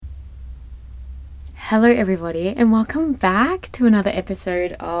Hello everybody and welcome back to another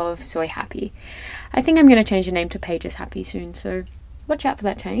episode of Soy Happy. I think I'm going to change the name to Pages Happy soon, so watch out for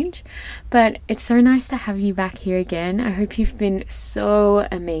that change. But it's so nice to have you back here again. I hope you've been so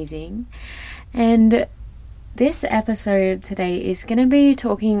amazing. And this episode today is going to be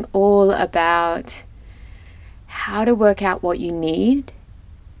talking all about how to work out what you need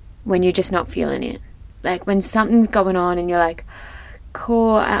when you're just not feeling it. Like when something's going on and you're like,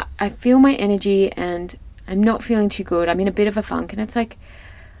 cool, I feel my energy and I'm not feeling too good. I'm in a bit of a funk, and it's like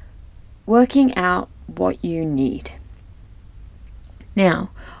working out what you need.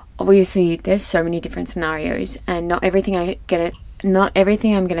 Now, obviously, there's so many different scenarios, and not everything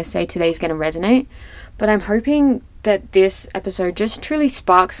I'm gonna say today is gonna resonate. But I'm hoping that this episode just truly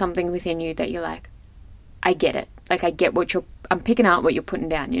sparks something within you that you're like, I get it. Like I get I'm picking out what you're putting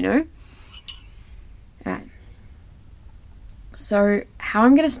down. You know. All right. So how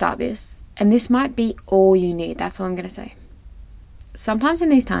I'm going to start this, and this might be all you need, that's all I'm going to say. Sometimes in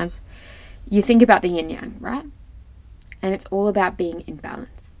these times, you think about the yin-yang, right? And it's all about being in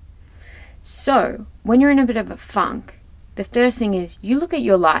balance. So when you're in a bit of a funk, the first thing is you look at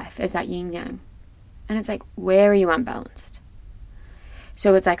your life as that yin-yang. And it's like, where are you unbalanced?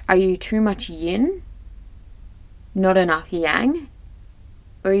 So it's like, are you too much yin, not enough yang?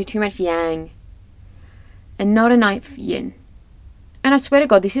 Or are you too much yang and not enough yin? And I swear to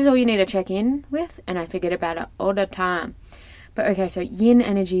God, this is all you need to check in with, and I forget about it all the time. But okay, so yin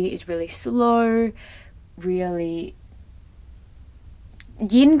energy is really slow, really...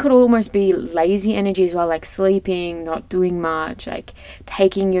 Yin could almost be lazy energy as well, like sleeping, not doing much, like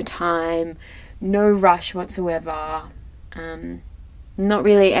taking your time, no rush whatsoever, not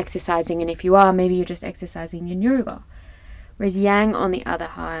really exercising, and if you are, maybe you're just exercising in yoga. Whereas yang, on the other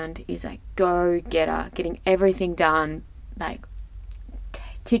hand, is like go-getter, getting everything done, like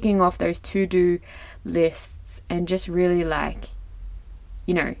ticking off those to-do lists and just really like,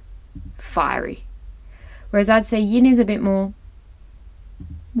 you know, fiery. Whereas I'd say yin is a bit more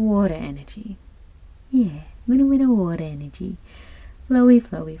water energy. Yeah, a little bit of water energy. Flowy,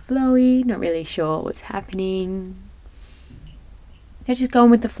 flowy, flowy. Not really sure what's happening. They're just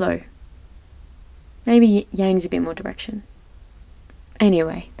going with the flow. Maybe yang's a bit more direction.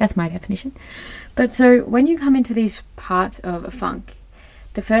 Anyway, that's my definition. But so when you come into these parts of a funk,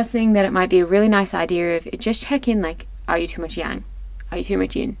 the first thing that it might be a really nice idea of, just check in like, are you too much yang? Are you too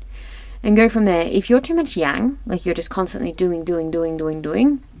much yin? And go from there. If you're too much yang, like you're just constantly doing,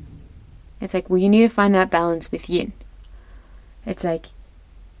 it's like, well, you need to find that balance with yin. It's like,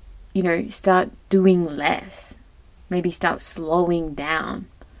 you know, start doing less. Maybe start slowing down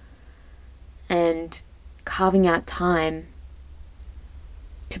and carving out time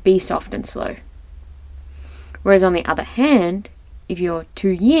to be soft and slow. Whereas on the other hand, if you're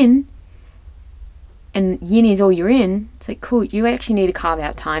too yin and yin is all you're in, it's like, cool, you actually need to carve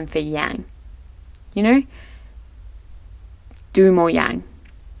out time for yang. You know? Do more yang.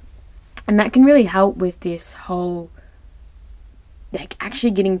 And that can really help with this whole, like,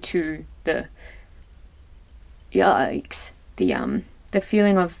 actually getting to the yikes, the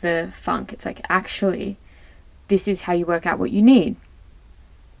feeling of the funk. It's like, actually, this is how you work out what you need.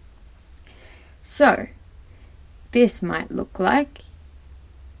 So, this might look like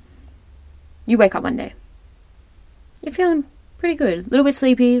you wake up one day. You're feeling pretty good. A little bit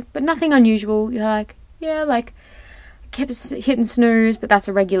sleepy, but nothing unusual. You're like, yeah, like, I kept hitting snooze, but that's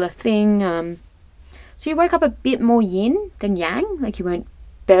a regular thing. So you woke up a bit more yin than yang. Like you weren't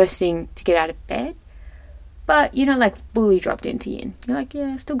bursting to get out of bed. But you don't like fully dropped into yin. You're like,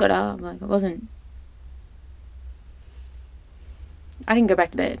 yeah, I still got up. Like, I didn't go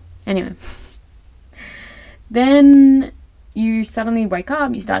back to bed. Anyway. Then you suddenly wake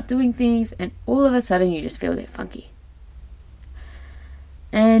up, you start doing things, and all of a sudden you just feel a bit funky.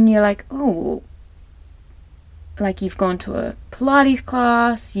 And you're like, oh, like you've gone to a Pilates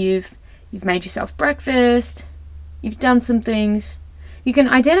class, you've made yourself breakfast, you've done some things. You can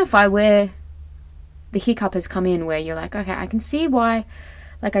identify where the hiccup has come in, where you're like, okay, I can see why,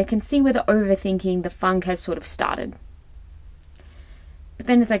 like I can see where the overthinking, the funk has sort of started. But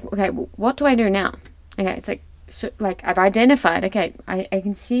then it's like, okay, well, what do I do now? Okay, it's like, so, like I've identified, okay, I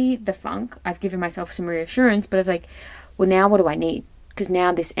can see the funk. I've given myself some reassurance, but it's like, well, now what do I need? Because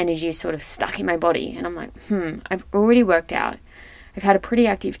now this energy is sort of stuck in my body. And I'm like, I've already worked out. I've had a pretty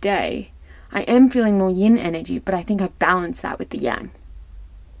active day. I am feeling more yin energy, but I think I've balanced that with the yang.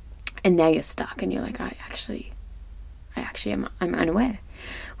 And now you're stuck and you're like, I actually I'm unaware.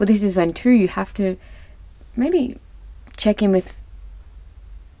 Well, this is when too you have to maybe check in with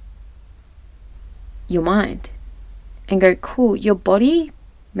your mind and go, cool, your body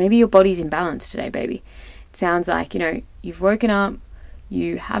Maybe your body's in balance today, baby. It sounds like, you've woken up,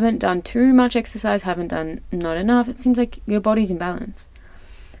 you haven't done too much exercise, haven't done not enough. It seems like your body's in balance.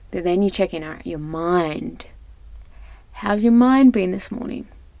 But then you check in, all right, your mind. How's your mind been this morning?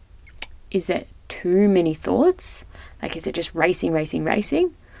 Is it too many thoughts? Like, is it just racing?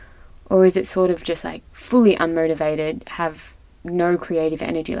 Or is it sort of just like fully unmotivated, have no creative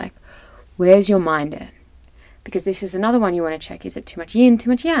energy? Like, where's your mind at? Because this is another one you want to check. Is it too much yin, too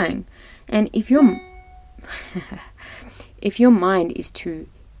much yang? And if your mind is too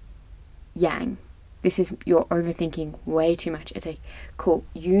yang, this is you're overthinking way too much. It's like, cool,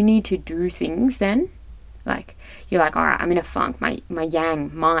 you need to do things then. Like, you're like, all right, I'm in a funk. My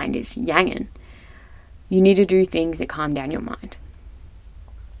yang mind is yanging. You need to do things that calm down your mind.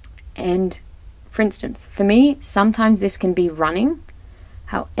 And for instance, for me, sometimes this can be running.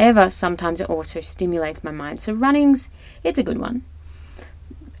 However, sometimes it also stimulates my mind. So it's a good one.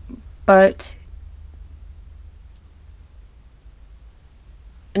 But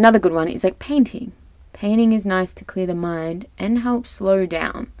another good one is like painting. Painting is nice to clear the mind and help slow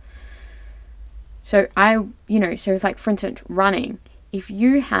down. So so it's like, for instance, running. If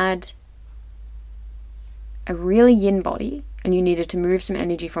you had a really yin body and you needed to move some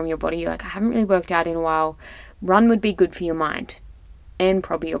energy from your body, you're like, I haven't really worked out in a while, run would be good for your mind and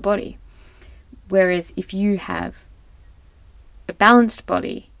probably your body. Whereas if you have a balanced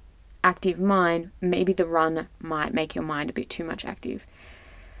body, active mind, maybe the run might make your mind a bit too much active.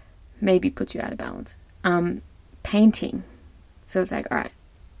 Maybe puts you out of balance. Painting. So it's like, all right,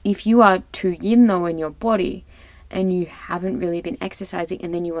 if you are too yin though in your body and you haven't really been exercising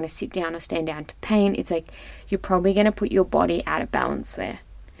and then you want to sit down or stand down to paint, it's like you're probably going to put your body out of balance there.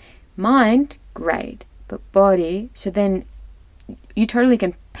 Mind, great, but body, so then you totally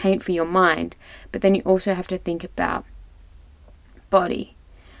can paint for your mind, but then you also have to think about body.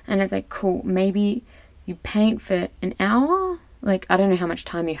 And it's like, cool, maybe you paint for an hour. Like, I don't know how much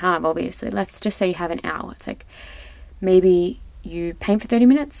time you have, obviously. Let's just say you have an hour. It's like, maybe you paint for 30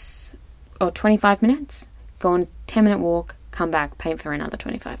 minutes or 25 minutes, go on a 10-minute walk, come back, paint for another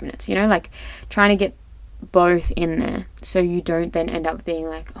 25 minutes. Like trying to get both in there so you don't then end up being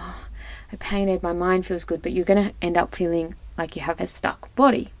like, oh, I painted, my mind feels good, but you're going to end up feeling like you have a stuck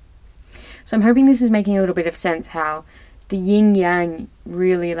body. So I'm hoping this is making a little bit of sense how the yin yang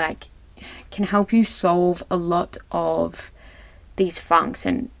really can help you solve a lot of these funks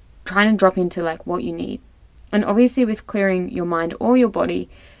and trying to drop into what you need. And obviously with clearing your mind or your body,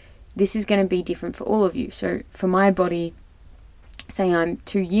 this is going to be different for all of you. So for my body, say I'm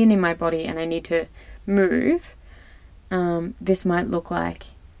too yin in my body and I need to move, this might look like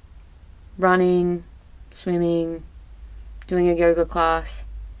running, swimming, doing a yoga class,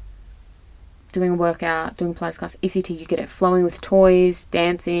 doing a workout, doing Pilates class, ECT, you get it, flowing with toys,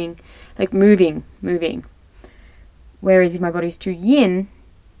 dancing, like moving. Whereas if my body's too yin,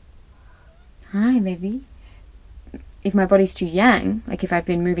 hi baby, if my body's too yang, like if I've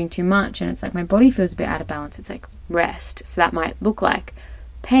been moving too much and it's like my body feels a bit out of balance, it's like rest. So that might look like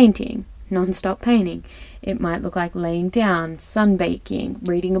painting, non-stop painting. It might look like laying down, sunbaking,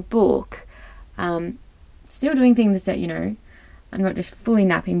 reading a book, still doing things that, I'm not just fully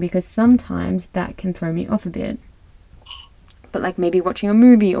napping, because sometimes that can throw me off a bit. But like maybe watching a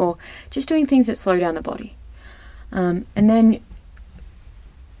movie or just doing things that slow down the body. And then,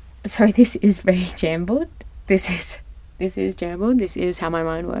 sorry, this is very jambled. This is jambled. This is how my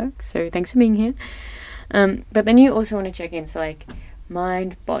mind works. So thanks for being here. But then you also want to check in. So like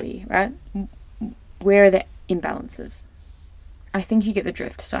mind, body, right? Where are the imbalances? I think you get the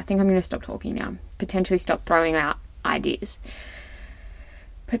drift. So I think I'm going to stop talking now. Potentially stop throwing out ideas.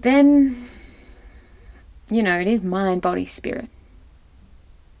 But then, it is mind, body, spirit.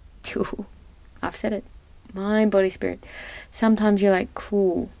 I've said it. Mind, body, spirit. Sometimes you're like,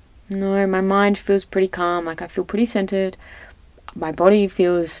 cool. No, my mind feels pretty calm. Like I feel pretty centered. My body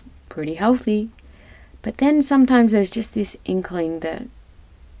feels pretty healthy. But then sometimes there's just this inkling that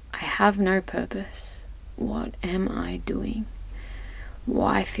I have no purpose. What am I doing?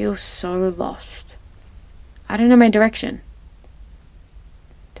 Why I feel so lost? I don't know my direction.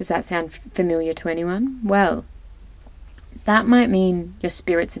 Does that sound familiar to anyone? Well, that might mean your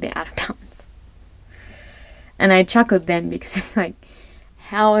spirit's a bit out of balance. And I chuckled then because it's like,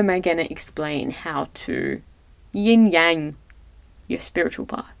 how am I going to explain how to yin-yang your spiritual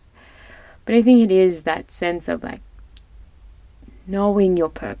path? But I think it is that sense of like knowing your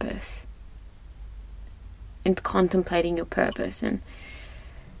purpose and contemplating your purpose. And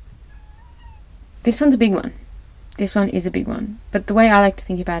this one's a big one. This one is a big one. But the way I like to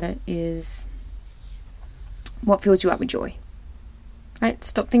think about it is what fills you up with joy. Right?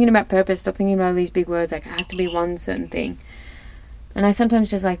 Stop thinking about purpose. Stop thinking about all these big words like it has to be one certain thing. And I sometimes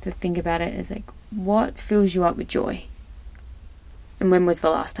just like to think about it as like, what fills you up with joy? And when was the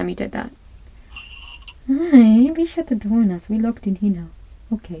last time you did that? We shut the door on us. We locked in here now.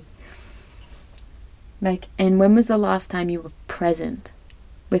 Okay. Like, and when was the last time you were present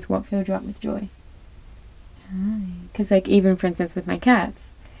with what filled you up with joy? Because, like, even for instance with my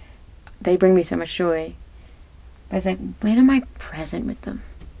cats, they bring me so much joy. But it's like, when am I present with them?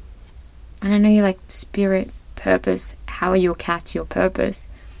 And I know you're like, spirit, purpose. How are your cats your purpose?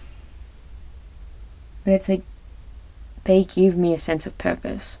 But it's like, they give me a sense of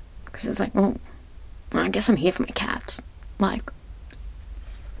purpose. Because it's like, well, I guess I'm here for my cats. Like,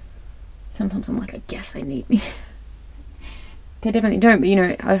 sometimes I'm like, I guess they need me. They definitely don't, but you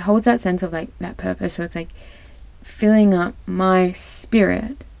know, it holds that sense of like that purpose. So it's like filling up my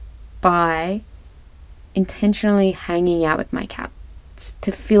spirit by intentionally hanging out with my cats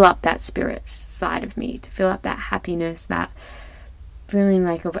to fill up that spirit side of me, to fill up that happiness, that feeling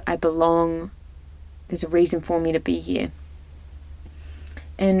like I belong. There's a reason for me to be here.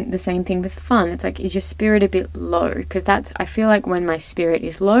 And the same thing with fun. It's like, is your spirit a bit low? Because I feel like when my spirit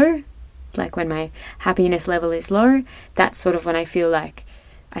is low, like when my happiness level is low, that's sort of when I feel like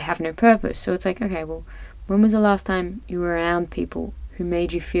I have no purpose. So it's like, okay, well, when was the last time you were around people who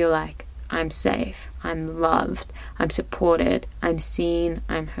made you feel like I'm safe, I'm loved, I'm supported, I'm seen,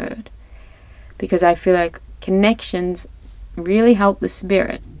 I'm heard? Because I feel like connections really help the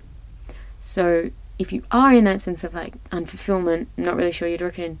spirit. So if you are in that sense of like unfulfillment, not really sure you're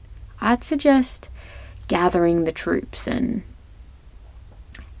direction, I'd suggest gathering the troops and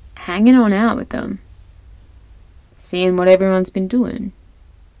hanging on out with them, seeing what everyone's been doing.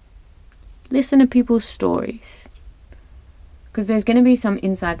 Listen to people's stories, because there's going to be some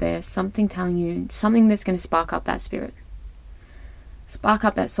inside there, something telling you, something that's going to spark up that spirit, spark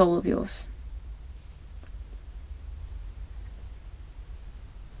up that soul of yours.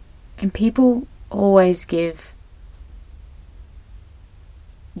 And people always give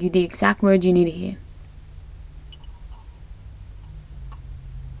you the exact words you need to hear.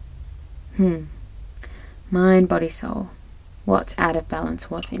 Mind, body, soul. What's out of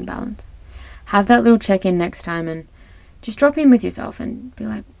balance? What's in balance? Have that little check-in next time and just drop in with yourself and be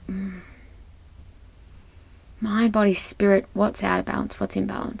like, mind, body, spirit, what's out of balance? What's in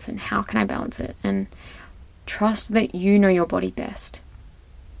balance? And how can I balance it? And trust that you know your body best.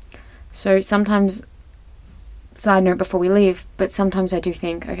 So sometimes, side note before we leave, but sometimes I do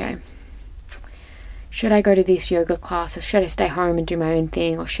think, okay, should I go to this yoga class, or should I stay home and do my own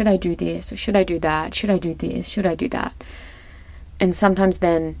thing, or should I do this, or should I do that, should I do this, should I do that? And sometimes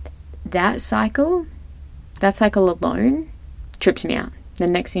then that cycle alone trips me out. The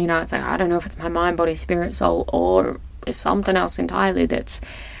next thing you know, it's like, I don't know if it's my mind, body, spirit, soul, or it's something else entirely that's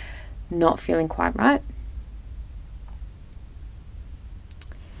not feeling quite right.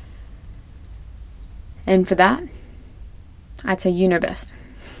 And for that, I'd say you know best.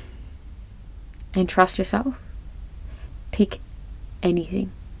 And trust yourself. Pick anything.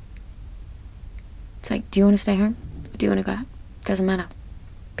 It's like, do you want to stay home? Or do you want to go out? Doesn't matter.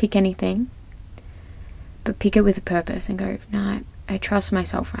 Pick anything. But pick it with a purpose and go, no, I trust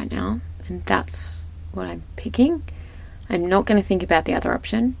myself right now. And that's what I'm picking. I'm not going to think about the other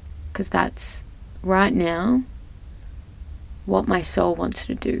option, because that's right now what my soul wants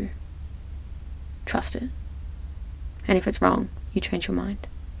to do. Trust it. And if it's wrong, you change your mind.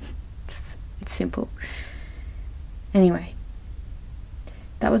 It's simple. Anyway,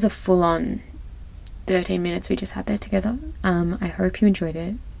 that was a full-on 13 minutes we just had there together. I hope you enjoyed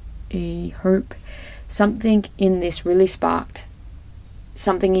it. I hope something in this really sparked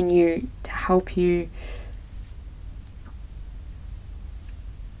something in you to help you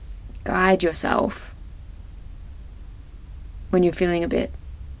guide yourself when you're feeling a bit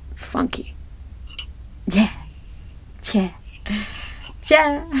funky. Yeah.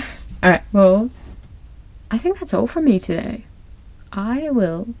 Alright, well, I think that's all from me today. I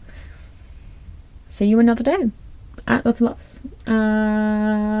will see you another day. Alright, lots of love.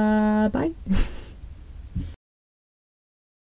 Bye.